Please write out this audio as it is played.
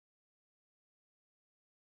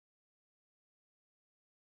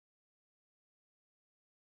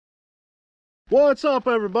What's up,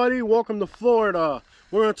 everybody? Welcome to Florida.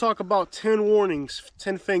 We're going to talk about 10 warnings,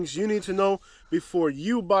 10 things you need to know before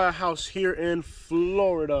you buy a house here in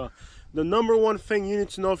Florida. The number one thing you need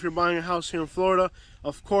to know if you're buying a house here in Florida,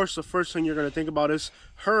 of course, the first thing you're going to think about is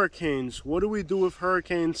hurricanes. What do we do with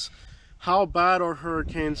hurricanes? How bad are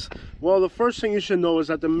hurricanes? Well, the first thing you should know is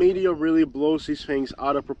that the media really blows these things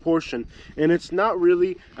out of proportion, and it's not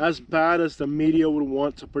really as bad as the media would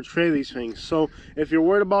want to portray these things. So if you're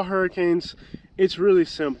worried about hurricanes, it's really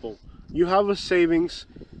simple. You have a savings,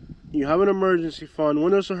 you have an emergency fund.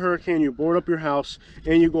 When there's a hurricane, you board up your house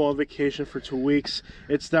and you go on vacation for 2 weeks.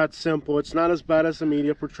 It's that simple. It's not as bad as the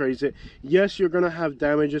media portrays it. Yes, you're gonna have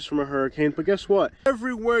damages from a hurricane, but guess what?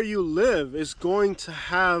 Everywhere you live is going to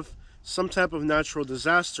have some type of natural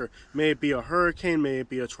disaster. May it be a hurricane, may it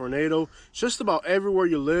be a tornado. Just about everywhere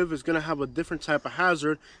you live is going to have a different type of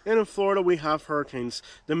hazard, and in Florida we have hurricanes.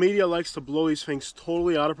 The media likes to blow these things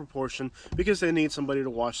totally out of proportion because they need somebody to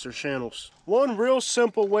watch their channels. One real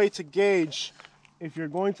simple way to gauge if you're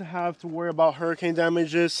going to have to worry about hurricane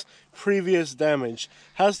damage is previous damage.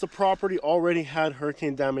 Has the property already had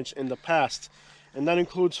hurricane damage in the past? And that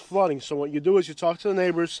includes flooding. So what you do is you talk to the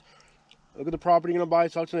neighbors. Look at the property you're going to buy,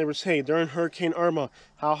 talk to neighbors. Hey, during Hurricane Irma,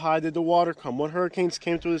 how high did the water come? What hurricanes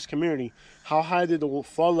came through this community? How high did the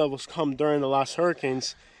flood levels come during the last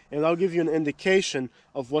hurricanes? And that'll give you an indication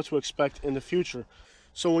of what to expect in the future.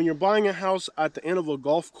 So when you're buying a house at the end of a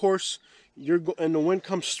golf course, and the wind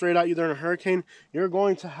comes straight at you during a hurricane, you're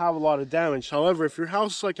going to have a lot of damage. However, if your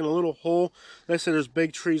house is like in a little hole, let's say there's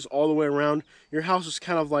big trees all the way around, your house is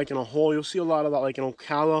kind of like in a hole. You'll see a lot of that like in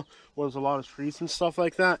Ocala, where there's a lot of trees and stuff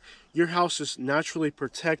like that. Your house is naturally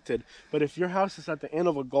protected. But if your house is at the end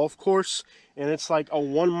of a golf course and it's like a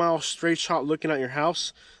 1 mile straight shot looking at your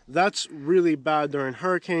house, that's really bad during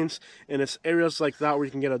hurricanes. And it's areas like that where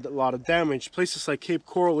you can get a lot of damage. Places like Cape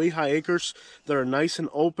Coral, Lehigh Acres that are nice and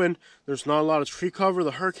open, there's not a lot of tree cover,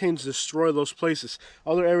 the hurricanes destroy those places.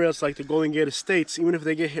 Other areas like the Golden Gate Estates, even if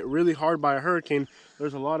they get hit really hard by a hurricane,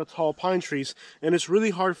 there's a lot of tall pine trees, and it's really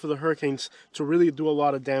hard for the hurricanes to really do a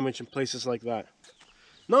lot of damage in places like that.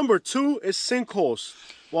 Number 2 is sinkholes.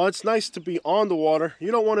 While it's nice to be on the water,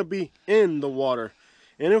 you don't want to be in the water.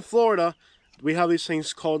 And in Florida, we have these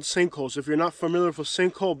things called sinkholes. If you're not familiar with a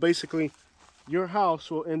sinkhole, basically your house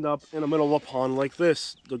will end up in the middle of a pond like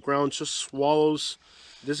this. The ground just swallows,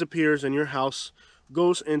 disappears, and your house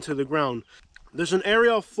goes into the ground. There's an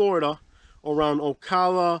area of Florida around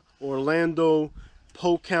Ocala, Orlando,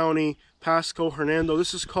 Polk County, Pasco, Hernando.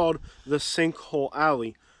 This is called the Sinkhole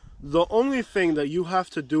Alley. The only thing that you have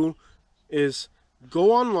to do is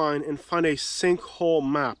go online and find a sinkhole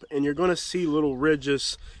map, and you're going to see little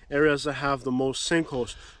ridges, areas that have the most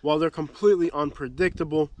sinkholes. While they're completely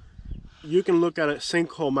unpredictable, you can look at a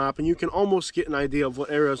sinkhole map and you can almost get an idea of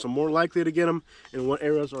what areas are more likely to get them and what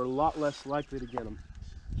areas are a lot less likely to get them.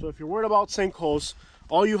 So if you're worried about sinkholes,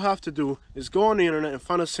 all you have to do is go on the internet and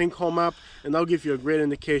find a sinkhole map, and that'll give you a great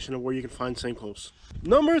indication of where you can find sinkholes.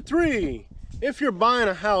 Number 3, if you're buying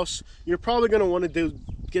a house, you're probably going to want to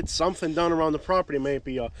get something done around the property.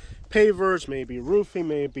 Maybe pavers, maybe roofing,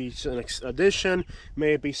 maybe an addition,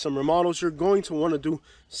 maybe some remodels. You're going to want to do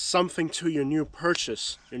something to your new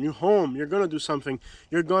purchase, your new home. You're going to do something.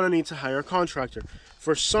 You're going to need to hire a contractor.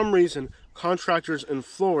 For some reason, contractors in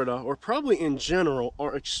Florida, or probably in general,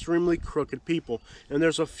 are extremely crooked people, and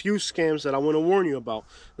there's a few scams that I want to warn you about.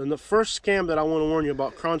 And the first scam that I want to warn you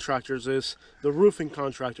about contractors is the roofing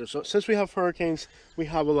contractor. So since we have hurricanes, we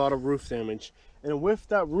have a lot of roof damage, and with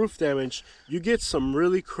that roof damage, you get some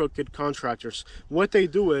really crooked contractors. What they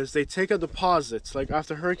do is they take a deposit. Like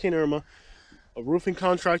after Hurricane Irma, a roofing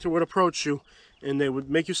contractor would approach you and they would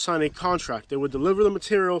make you sign a contract. They would deliver the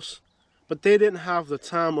materials, but they didn't have the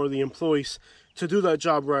time or the employees to do that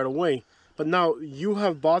job right away. But now you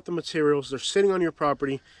have bought the materials, they're sitting on your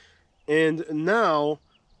property, and now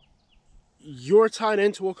you're tied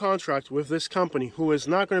into a contract with this company who is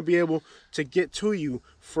not going to be able to get to you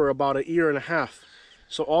for about 1.5 years.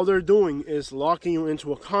 So all they're doing is locking you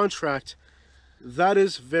into a contract. That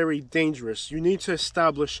is very dangerous. You need to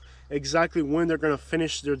establish exactly when they're going to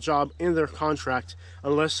finish their job in their contract,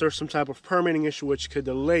 unless there's some type of permitting issue which could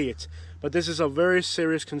delay it. But this is a very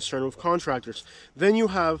serious concern with contractors. Then you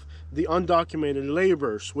have the undocumented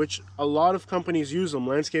laborers, which a lot of companies use them,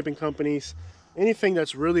 landscaping companies, anything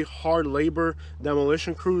that's really hard labor,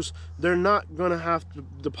 demolition crews. They're not going to have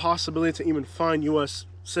the possibility to even find U.S.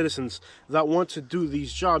 citizens that want to do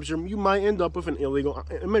these jobs. You might end up with an illegal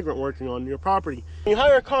immigrant working on your property. When you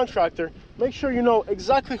hire a contractor, make sure you know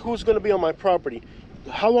exactly who's going to be on my property.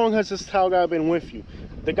 How long has this tile guy been with you?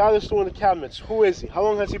 The guy that's doing the cabinets, who is he? How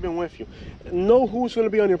long has he been with you? Know who's going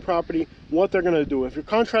to be on your property, what they're going to do. If your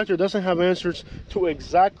contractor doesn't have answers to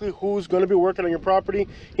exactly who's going to be working on your property,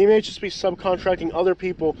 he may just be subcontracting other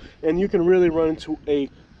people, and you can really run into a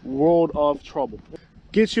world of trouble.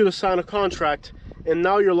 Gets you to sign a contract, and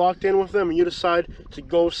now you're locked in with them, and you decide to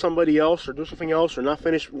go with somebody else or do something else or not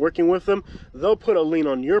finish working with them, they'll put a lien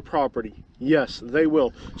on your property. Yes, they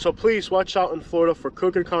will. So please watch out in Florida for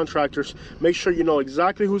crooked contractors. Make sure you know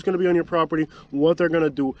exactly who's going to be on your property, what they're going to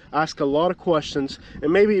do. Ask a lot of questions,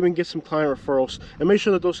 and maybe even get some client referrals. And make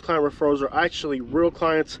sure that those client referrals are actually real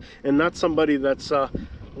clients and not somebody that's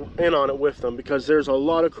in on it with them, because there's a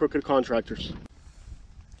lot of crooked contractors.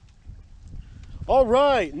 All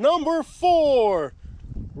right, number 4,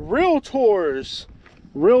 realtors.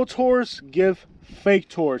 Realtors give fake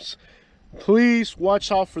tours. Please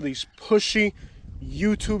watch out for these pushy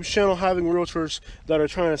YouTube channel having realtors that are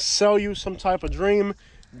trying to sell you some type of dream.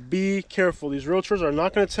 Be careful. These realtors are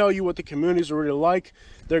not going to tell you what the communities are really like.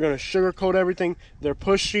 They're going to sugarcoat everything. They're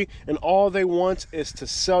pushy, and all they want is to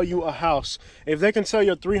sell you a house. If they can sell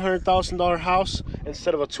you a $300,000 house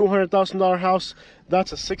instead of a $200,000 house,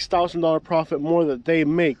 that's a $6,000 profit more that they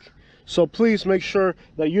make. So please make sure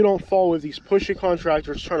that you don't fall with these pushy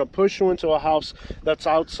contractors trying to push you into a house that's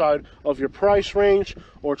outside of your price range,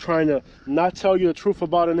 or trying to not tell you the truth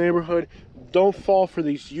about a neighborhood. Don't fall for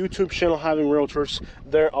these YouTube channel having realtors.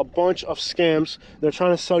 They're a bunch of scams. They're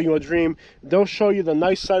trying to sell you a dream. They'll show you the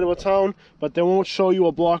nice side of a town, but they won't show you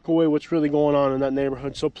a block away what's really going on in that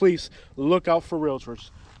neighborhood. So please look out for realtors.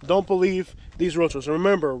 Don't believe these realtors.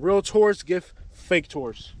 Remember, realtors give fake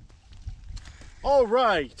tours. All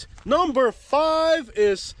right, number 5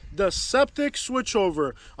 is the septic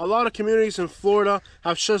switchover. A lot of communities in Florida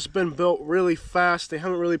have just been built really fast. They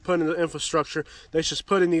haven't really put in the infrastructure. They just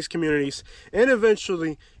put in these communities, and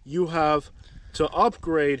eventually you have to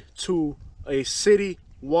upgrade to a city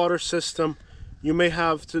water system. You may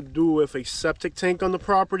have to do with a septic tank on the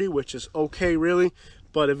property, which is okay really,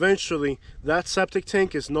 but eventually that septic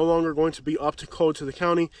tank is no longer going to be up to code to the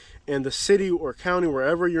county, and the city or county,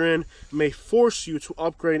 wherever you're in, may force you to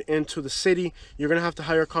upgrade into the city. You're going to have to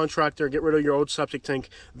hire a contractor, get rid of your old septic tank.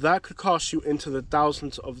 That could cost you into the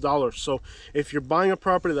thousands of dollars. So if you're buying a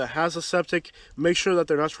property that has a septic, make sure that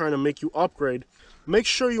they're not trying to make you upgrade. Make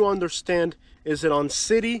sure you understand, is it on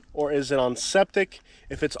city or is it on septic?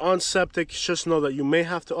 If it's on septic, just know that you may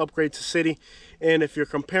have to upgrade to city. And if you're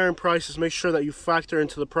comparing prices, make sure that you factor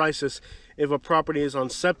into the prices if a property is on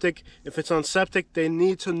septic. If it's on septic, they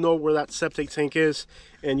need to know where that septic tank is.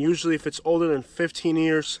 And usually if it's older than 15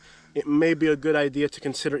 years, it may be a good idea to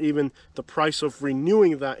consider even the price of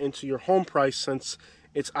renewing that into your home price, since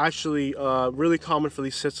it's actually really common for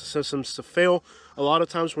these systems to fail. A lot of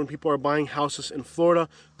times when people are buying houses in Florida,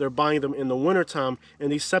 they're buying them in the wintertime,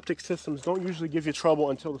 and these septic systems don't usually give you trouble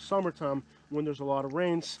until the summertime when there's a lot of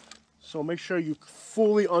rains. So make sure you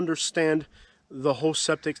fully understand the whole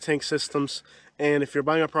septic tank systems, and if you're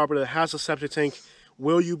buying a property that has a septic tank,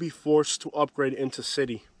 will you be forced to upgrade into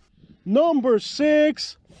city? Number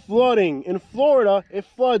 6, flooding. In Florida, it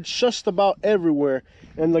floods just about everywhere.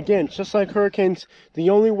 And again, just like hurricanes, the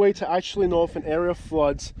only way to actually know if an area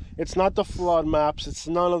floods, it's not the flood maps, it's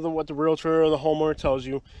none of what the realtor or the homeowner tells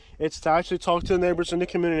you. It's to actually talk to the neighbors in the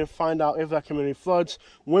community and find out if that community floods,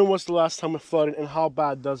 when was the last time it flooded, and how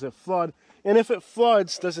bad does it flood. And if it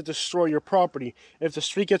floods, does it destroy your property? If the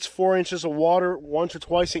street gets 4 inches of water once or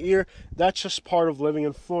twice a year, that's just part of living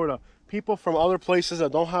in Florida. People from other places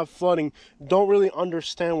that don't have flooding don't really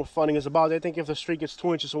understand what flooding is about. They think if the street gets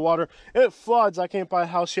 2 inches of water, it floods, I can't buy a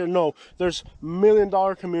house here. No, there's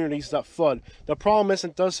 $1-million communities that flood. The problem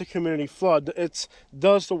isn't does the community flood, it's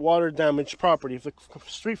does the water damage property. If the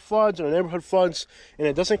street floods or the neighborhood floods and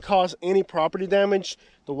it doesn't cause any property damage,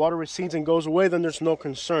 the water recedes and goes away, then there's no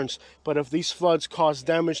concerns. But if these floods cause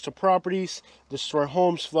damage to properties, destroy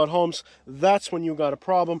homes, flood homes, that's when you got a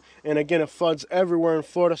problem. And again, it floods everywhere in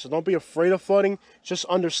Florida, so don't be afraid of flooding. Just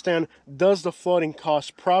understand, does the flooding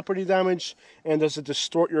cause property damage, and does it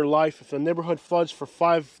distort your life? If the neighborhood floods for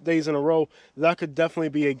 5 days in a row, that could definitely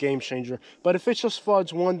be a game changer. But if it just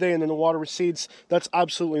floods one day and then the water recedes, that's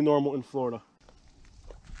absolutely normal in Florida.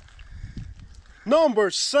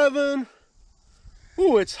 Number 7.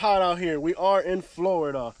 Ooh, it's hot out here. We are in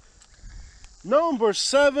Florida. Number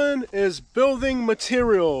 7 is building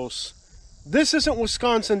materials. This isn't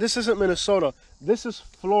Wisconsin. This isn't Minnesota. This is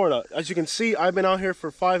Florida. As you can see, I've been out here for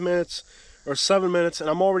 5 minutes or 7 minutes, and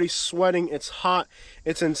I'm already sweating. It's hot.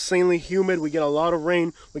 It's insanely humid. We get a lot of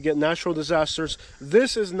rain. We get natural disasters.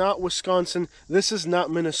 This is not Wisconsin. This is not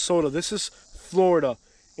Minnesota. This is Florida.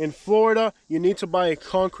 In Florida, you need to buy a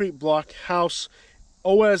concrete block house.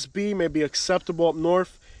 OSB may be acceptable up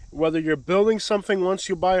north. Whether you're building something once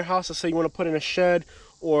you buy your house, let's say you want to put in a shed,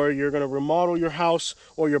 or you're going to remodel your house,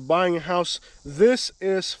 or you're buying a house, this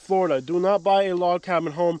is Florida. Do not buy a log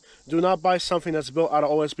cabin home. Do not buy something that's built out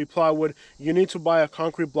of OSB plywood. You need to buy a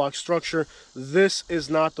concrete block structure. This is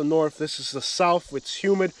not the north. This is the south. It's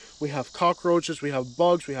humid. We have cockroaches, we have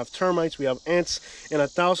bugs, we have termites, we have ants, and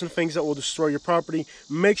 1,000 things that will destroy your property.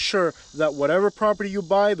 Make sure that whatever property you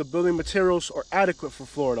buy, the building materials are adequate for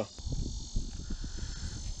Florida.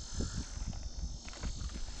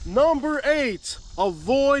 Number 8,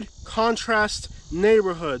 avoid contrast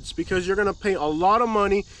neighborhoods, because you're going to pay a lot of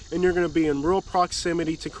money and you're going to be in real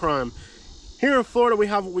proximity to crime. Here in Florida, we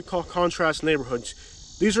have what we call contrast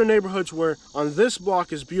neighborhoods. These are neighborhoods where on this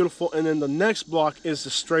block is beautiful and then the next block is the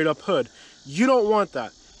straight up hood. You don't want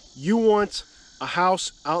that. You want a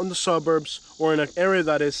house out in the suburbs or in an area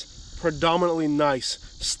that is predominantly nice.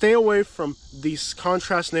 Stay away from these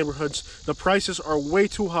contrast neighborhoods. The prices are way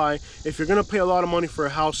too high. If you're going to pay a lot of money for a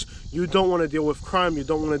house, you don't want to deal with crime. You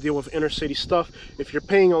don't want to deal with inner city stuff. If you're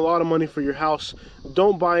paying a lot of money for your house,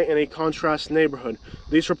 don't buy in a contrast neighborhood.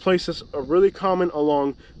 These are places are really common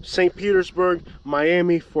along St. Petersburg,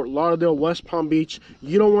 Miami, Fort Lauderdale, West Palm Beach.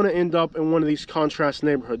 You don't want to end up in one of these contrast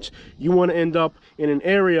neighborhoods. You want to end up in an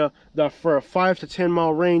area that for a 5 to 10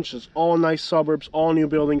 mile range is all nice suburbs, all new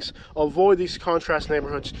buildings. Avoid these contrast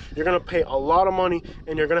neighborhoods. You're going to pay a lot of money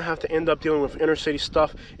and you're going to have to end up dealing with inner city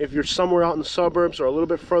stuff. If you're somewhere out in the suburbs or a little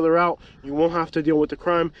bit further out, you won't have to deal with the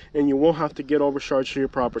crime and you won't have to get overcharged for your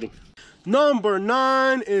property. Number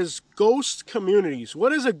 9 is ghost communities.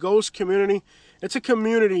 What is a ghost community? It's a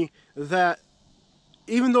community that,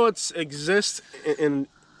 even though it exists in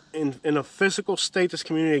a physical state, this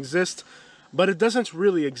community exists, but it doesn't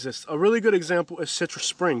really exist. A really good example is Citrus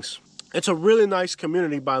Springs. It's a really nice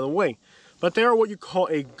community, by the way, but they are what you call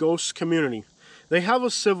a ghost community. They have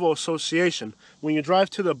a civil association. When you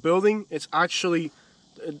drive to the building, it's actually,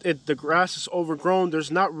 the grass is overgrown.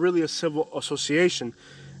 There's not really a civil association.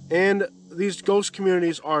 And these ghost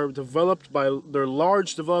communities are developed by, they're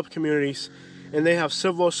large developed communities, and they have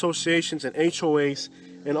civil associations and HOAs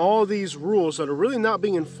and all these rules that are really not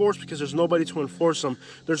being enforced because there's nobody to enforce them.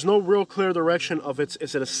 There's no real clear direction of is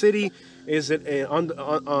it a city? Is it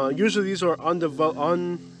a, usually these are undeveloped,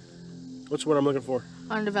 what's what I'm looking for?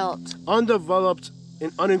 Undeveloped. Undeveloped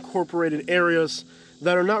and unincorporated areas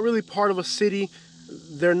that are not really part of a city.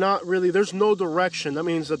 They're not really, there's no direction. That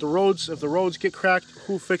means that the roads, if the roads get cracked,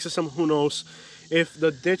 who fixes them? Who knows? If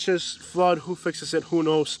the ditches flood, who fixes it? Who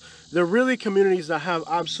knows? They're really communities that have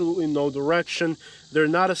absolutely no direction. They're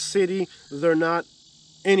not a city. They're not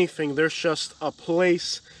anything. They're just a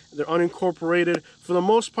place. They're unincorporated. For the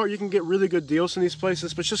most part, you can get really good deals in these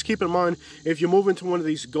places, but just keep in mind, if you move into one of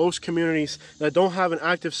these ghost communities that don't have an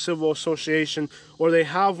active civil association, or they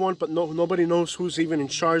have one but nobody knows who's even in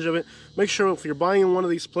charge of it, make sure if you're buying in one of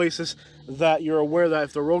these places that you're aware that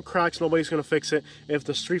if the road cracks, nobody's going to fix it. If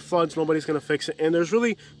the street floods, nobody's going to fix it. And there's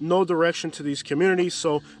really no direction to these communities,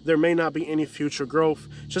 so there may not be any future growth.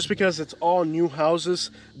 Just because it's all new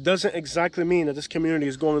houses doesn't exactly mean that this community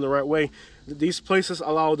is going the right way. These places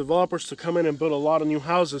allow developers to come in and build a lot of new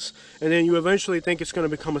houses, and then you eventually think it's going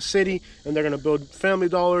to become a city, and they're going to build Family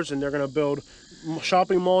Dollars, and they're going to build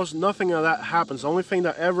shopping malls. Nothing of that happens. The only thing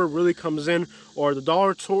that ever really comes in are the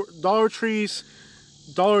Dollar Trees,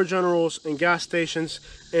 Dollar Generals, and gas stations,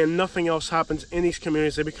 and nothing else happens in these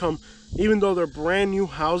communities. They become, even though they're brand new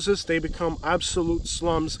houses, they become absolute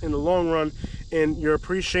slums in the long run, and your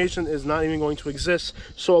appreciation is not even going to exist.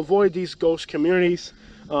 So avoid these ghost communities.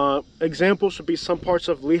 Examples would be some parts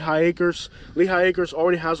of Lehigh Acres. Lehigh Acres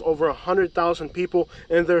already has over 100,000 people,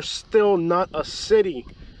 and they're still not a city.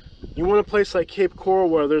 You want a place like Cape Coral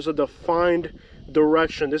where there's a defined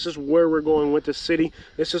direction. This is where we're going with the city.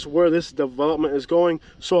 This is where this development is going.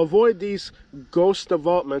 So avoid these ghost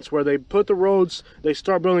developments where they put the roads, they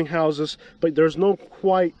start building houses, but there's no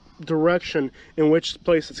quite direction in which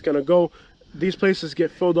place it's going to go. These places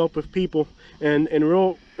get filled up with people, and in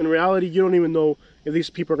reality, you don't even know if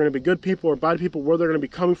these people are going to be good people or bad people, where they're going to be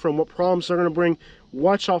coming from, what problems they're going to bring.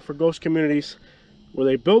 Watch out for ghost communities where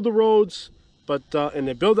they build the roads, but and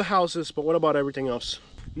they build the houses, but what about everything else?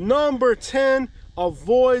 Number 10,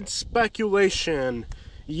 avoid speculation.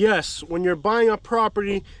 Yes, when you're buying a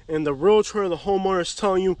property and the realtor or the homeowner is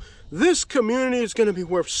telling you this community is going to be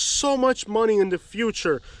worth so much money in the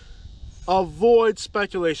future, avoid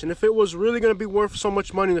speculation. If it was really going to be worth so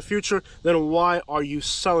much money in the future, then why are you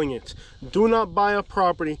selling it? Do not buy a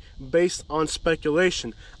property based on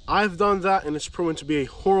speculation. I've done that and it's proven to be a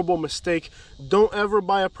horrible mistake. Don't ever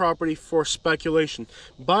buy a property for speculation.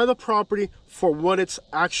 Buy the property for what it's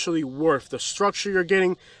actually worth. The structure you're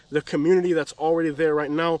getting, the community that's already there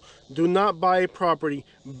right now. Do not buy a property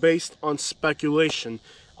based on speculation.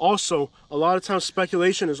 Also, a lot of times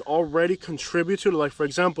speculation is already contributed. Like for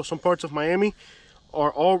example, some parts of Miami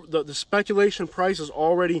are all the speculation price is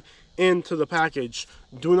already into the package.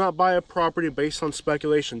 Do not buy a property based on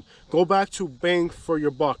speculation. Go back to bang for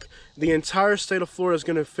your buck. The entire state of Florida is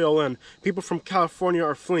going to fill in. People from California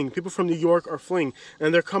are fleeing. People from New York are fleeing,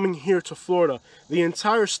 and they're coming here to Florida. The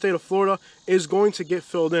entire state of Florida is going to get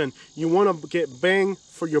filled in. You want to get bang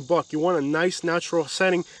for your buck. You want a nice natural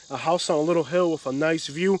setting, a house on a little hill with a nice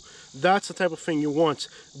view. That's the type of thing you want.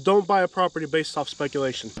 Don't buy a property based off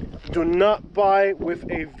speculation. Do not buy with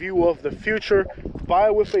a view of the future. Buy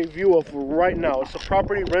with a view of right now. It's a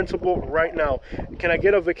property rentable right now. Can I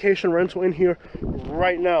get a vacation rental in here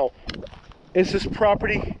right now? Is this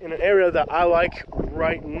property in an area that I like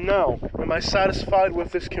right now? Am I satisfied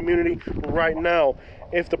with this community right now?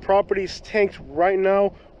 If the property's tanked right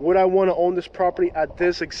now, would I want to own this property at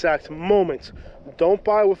this exact moment? Don't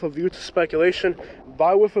buy with a view to speculation.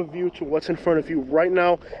 Buy with a view to what's in front of you right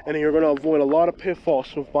now, and then you're going to avoid a lot of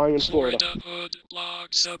pitfalls with buying in Florida. Florida Hood Blog,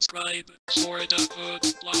 subscribe. Florida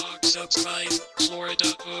Hood Blog, subscribe. Florida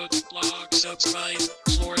Hood Blog, subscribe.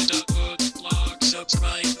 Florida Hood Blog,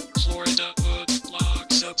 subscribe. Florida Hood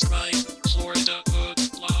Blog, subscribe. Florida Hood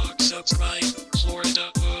Blog, subscribe.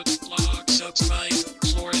 Florida Hood Blog, subscribe.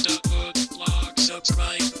 Florida Hood Blog,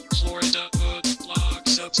 subscribe. Florida Hood Blog,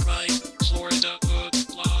 subscribe. Florida Hood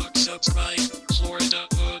Blog, subscribe. Florida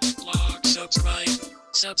Hood Blog, subscribe.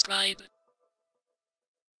 Subscribe.